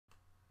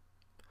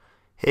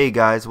Hey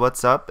guys,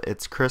 what's up?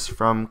 It's Chris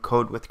from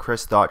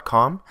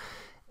CodeWithChris.com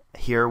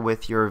here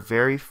with your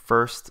very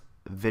first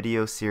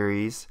video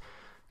series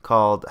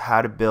called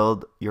How to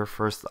Build Your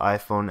First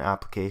iPhone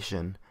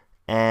Application.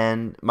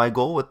 And my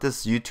goal with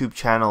this YouTube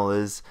channel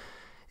is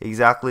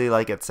exactly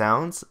like it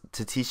sounds,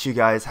 to teach you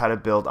guys how to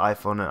build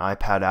iPhone and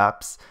iPad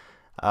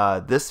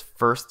apps. This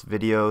first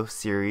video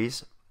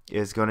series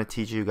is going to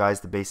teach you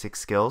guys the basic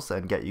skills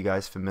and get you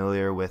guys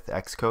familiar with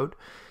Xcode.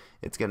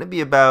 It's going to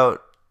be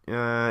about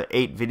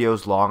 8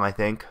 videos long, I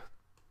think,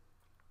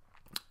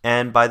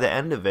 and by the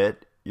end of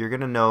it you're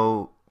gonna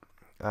know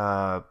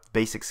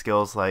basic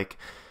skills like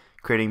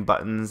creating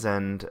buttons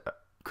and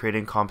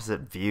creating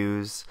composite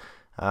views,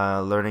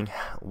 learning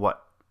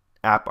what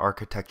app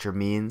architecture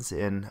means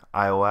in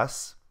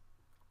iOS,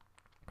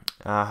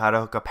 how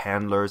to hook up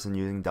handlers and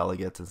using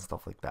delegates and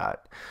stuff like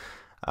that.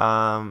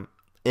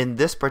 In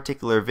this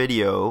particular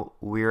video,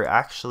 we're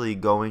actually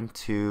going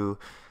to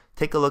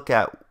take a look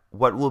at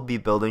what we'll be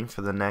building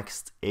for the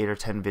next 8 or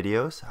 10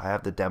 videos. I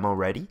have the demo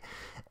ready,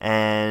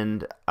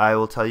 and I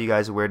will tell you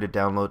guys where to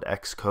download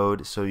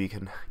Xcode so you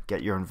can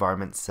get your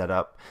environment set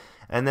up,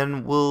 and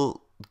then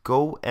we'll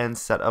go and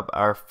set up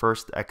our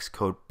first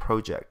Xcode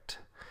project.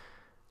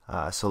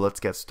 So let's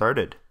get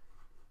started.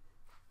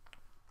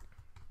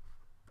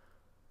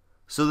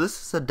 So this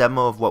is a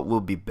demo of what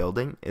we'll be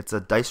building. It's a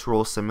dice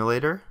roll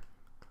simulator.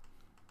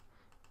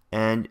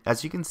 And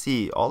as you can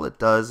see, all it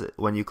does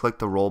when you click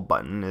the roll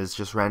button is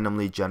just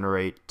randomly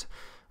generate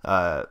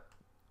 2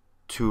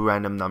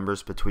 random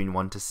numbers between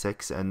 1 to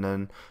 6 and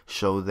then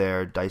show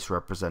their dice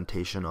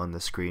representation on the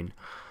screen.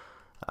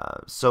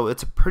 So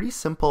it's a pretty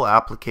simple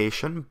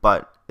application,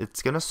 but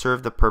it's going to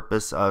serve the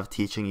purpose of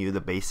teaching you the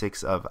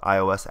basics of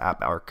iOS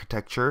app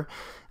architecture,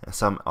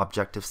 some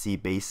Objective-C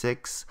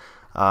basics,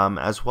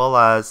 as well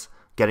as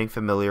getting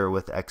familiar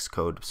with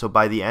Xcode. So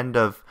by the end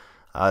of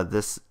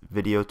this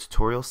video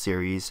tutorial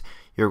series,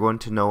 you're going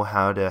to know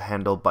how to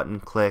handle button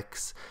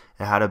clicks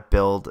and how to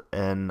build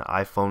an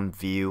iPhone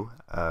view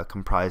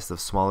comprised of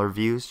smaller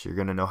views. You're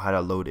going to know how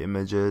to load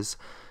images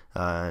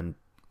and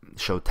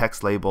show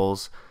text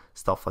labels,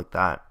 stuff like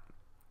that.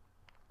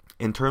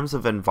 In terms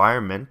of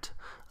environment,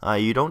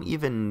 you don't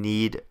even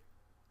need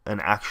an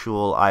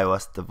actual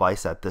iOS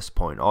device at this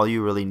point. All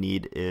you really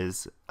need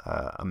is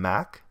a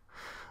Mac.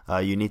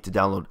 You need to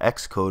download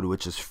Xcode,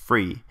 which is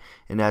free,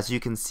 and as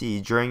you can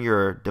see, during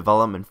your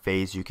development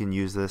phase you can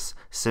use this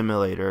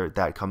simulator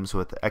that comes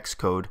with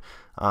Xcode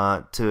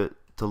to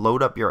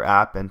load up your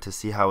app and to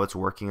see how it's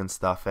working and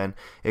stuff. And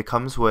it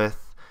comes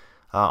with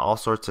all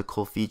sorts of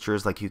cool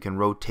features, like you can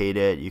rotate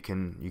it, you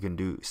can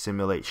do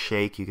simulate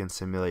shake, you can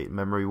simulate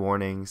memory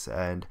warnings,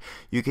 and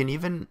you can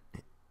even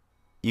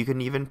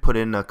put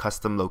in a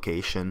custom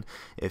location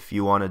if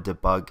you want to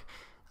debug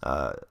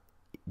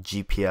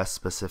GPS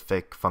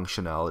specific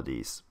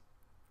functionalities.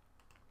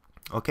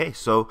 Okay,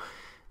 so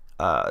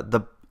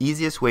the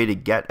easiest way to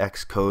get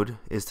Xcode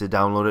is to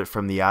download it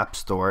from the App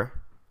Store.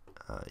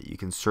 You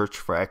can search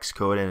for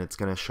Xcode and it's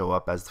going to show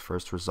up as the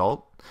first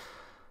result.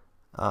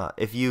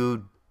 If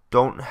you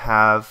don't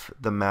have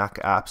the Mac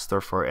App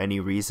Store for any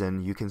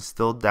reason, you can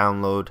still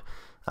download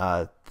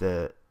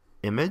the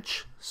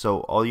image. So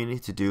all you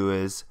need to do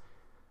is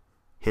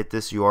hit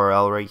this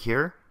URL right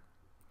here.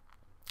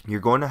 You're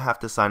going to have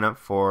to sign up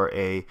for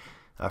a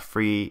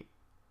free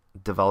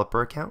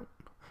developer account,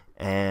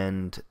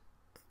 and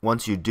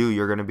once you do,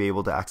 you're going to be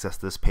able to access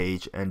this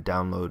page and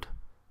download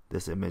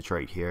this image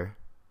right here.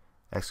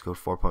 Xcode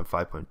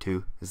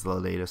 4.5.2 is the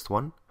latest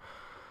one.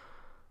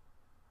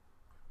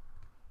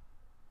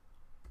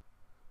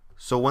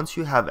 So once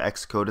you have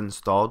Xcode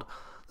installed,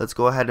 let's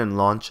go ahead and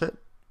launch it,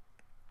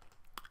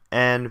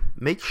 and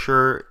make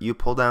sure you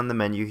pull down the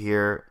menu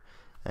here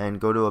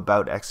and go to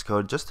About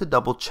Xcode just to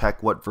double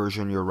check what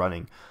version you're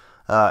running.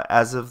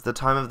 As of the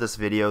time of this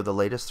video, the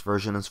latest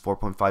version is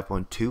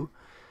 4.5.2,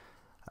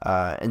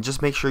 and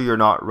just make sure you're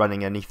not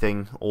running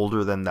anything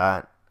older than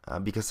that,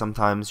 because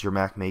sometimes your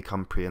Mac may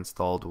come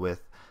pre-installed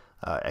with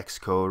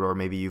Xcode, or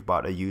maybe you've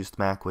bought a used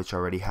Mac which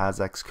already has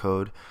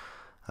Xcode,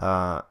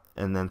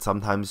 and then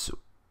sometimes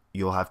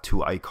you'll have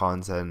 2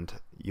 icons and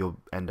you'll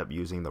end up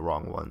using the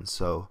wrong one.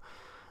 So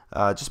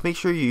just make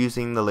sure you're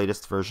using the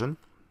latest version.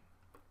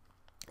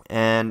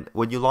 And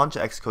when you launch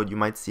Xcode, you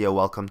might see a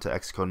Welcome to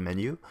Xcode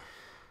menu.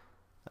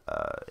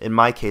 In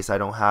my case, I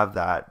don't have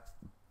that,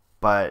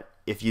 but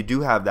if you do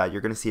have that,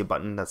 you're going to see a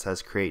button that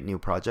says Create New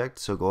Project,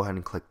 so go ahead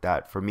and click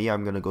that. For me,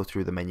 I'm going to go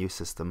through the menu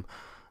system,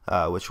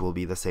 which will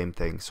be the same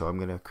thing. So I'm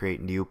going to create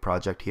New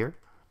Project here.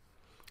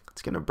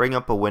 It's going to bring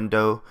up a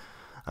window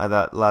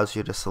that allows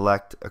you to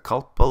select a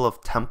couple of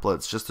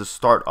templates just to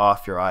start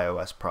off your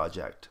iOS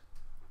project.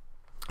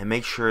 And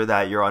make sure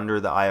that you're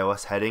under the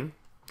iOS heading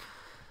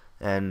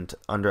and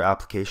under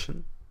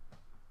application.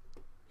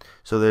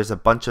 So there's a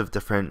bunch of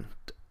different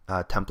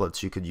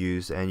templates you could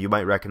use, and you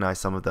might recognize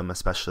some of them,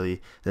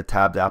 especially the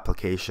tabbed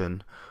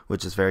application,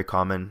 which is very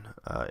common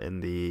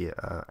in the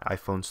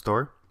iPhone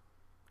store.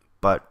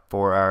 But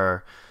for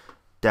our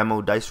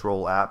demo dice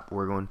roll app,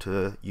 we're going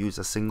to use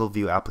a single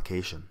view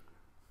application.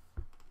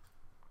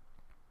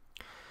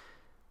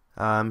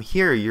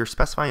 Here you're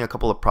specifying a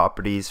couple of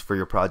properties for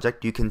your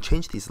project. You can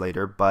change these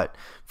later, but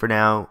for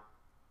now,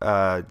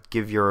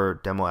 give your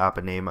demo app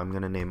a name. I'm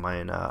going to name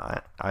mine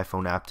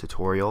iPhone app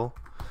tutorial.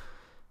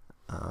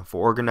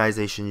 For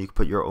organization, you can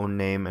put your own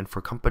name, and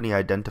for company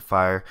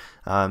identifier,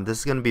 this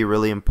is going to be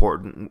really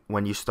important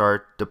when you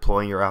start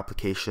deploying your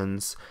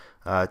applications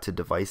to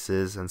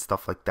devices and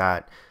stuff like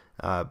that,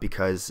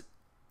 because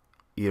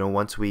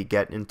once we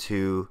get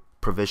into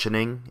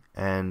provisioning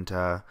and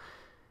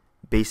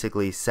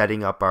basically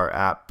setting up our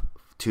app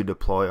to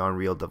deploy on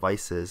real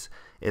devices,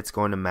 it's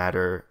going to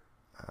matter.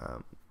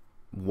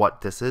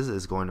 What this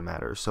is going to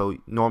matter. So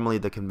normally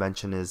the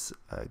convention is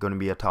going to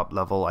be a top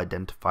level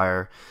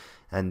identifier,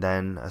 and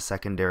then a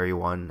secondary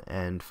one,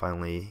 and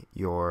finally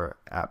your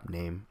app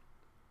name.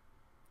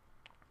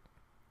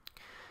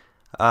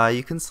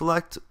 You can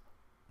select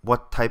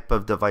what type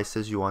of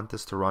devices you want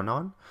this to run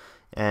on,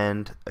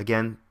 and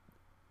again,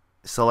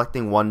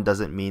 selecting one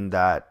doesn't mean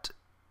that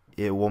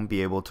it won't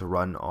be able to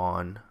run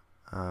on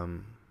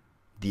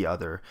the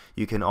other.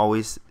 You can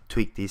always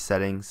tweak these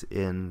settings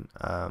in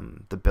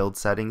the build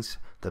settings,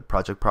 the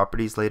project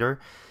properties later.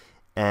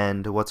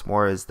 And what's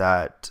more is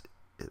that,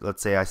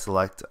 let's say I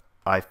select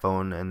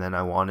iPhone and then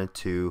I wanted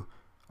to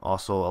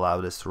also allow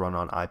this to run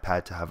on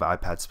iPad to have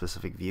iPad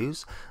specific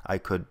views. I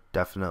could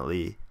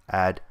definitely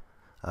add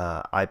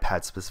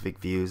iPad specific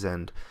views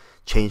and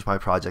change my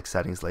project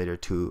settings later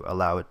to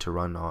allow it to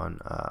run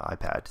on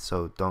iPad.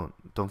 So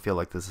don't feel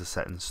like this is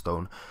set in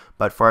stone.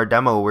 But for our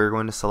demo, we're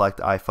going to select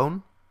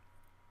iPhone.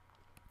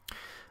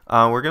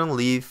 We're going to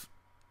leave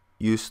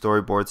use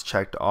storyboards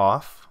checked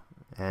off,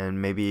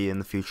 and maybe in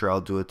the future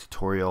I'll do a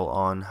tutorial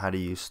on how to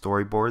use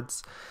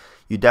storyboards.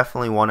 You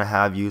definitely want to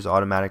have use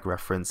automatic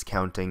reference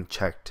counting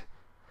checked.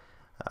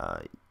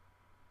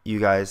 You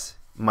guys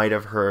might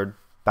have heard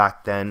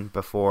back then,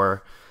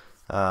 before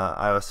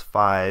iOS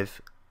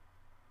 5,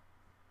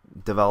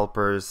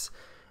 developers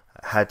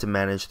had to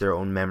manage their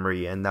own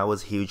memory, and that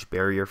was a huge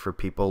barrier for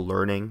people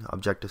learning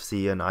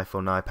Objective-C and iPhone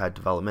and iPad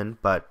development.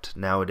 But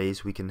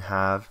nowadays we can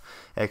have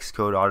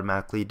Xcode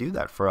automatically do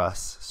that for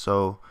us.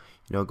 So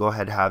go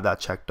ahead, have that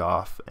checked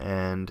off,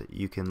 and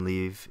you can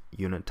leave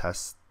unit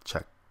tests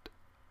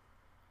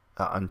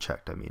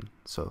unchecked.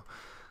 So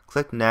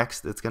click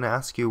next. It's going to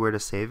ask you where to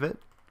save it.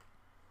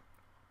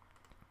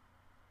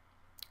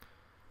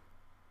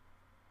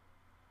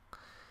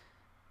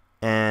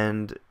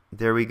 And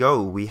there we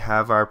go. We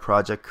have our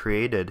project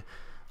created.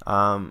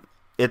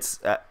 It's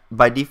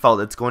by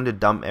default it's going to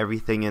dump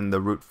everything in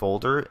the root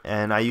folder,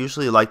 and I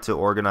usually like to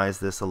organize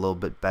this a little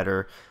bit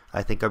better.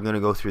 I think I'm going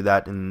to go through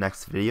that in the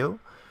next video.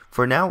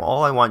 For now,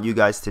 all I want you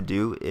guys to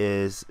do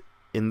is,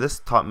 in this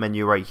top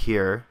menu right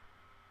here,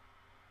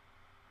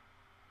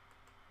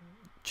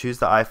 choose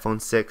the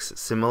iPhone 6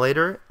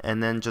 simulator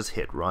and then just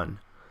hit run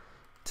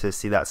to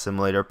see that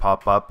simulator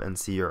pop up and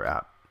see your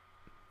app.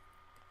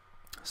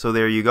 So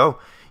there you go.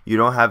 You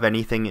don't have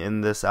anything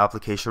in this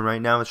application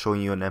right now. It's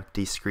showing you an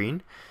empty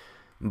screen,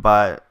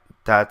 but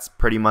that's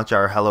pretty much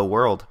our hello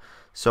world.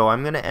 So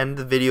I'm going to end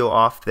the video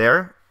off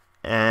there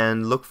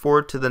and look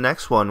forward to the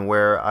next one,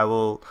 where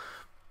it'll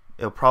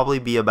probably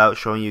be about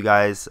showing you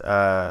guys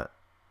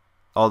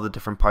all the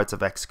different parts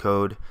of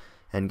Xcode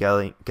and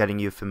getting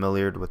you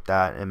familiar with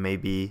that, and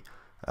maybe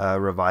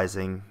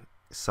revising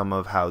some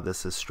of how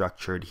this is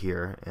structured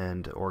here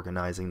and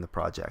organizing the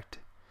project.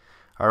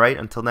 Alright,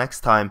 until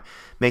next time,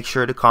 make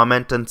sure to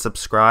comment and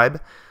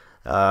subscribe.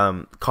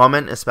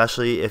 Comment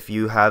especially if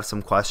you have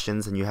some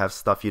questions and you have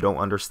stuff you don't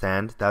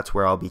understand. That's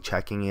where I'll be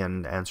checking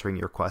and answering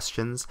your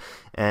questions.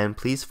 And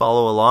please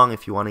follow along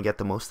if you want to get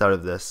the most out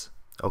of this.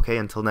 Okay,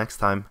 until next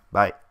time,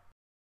 bye.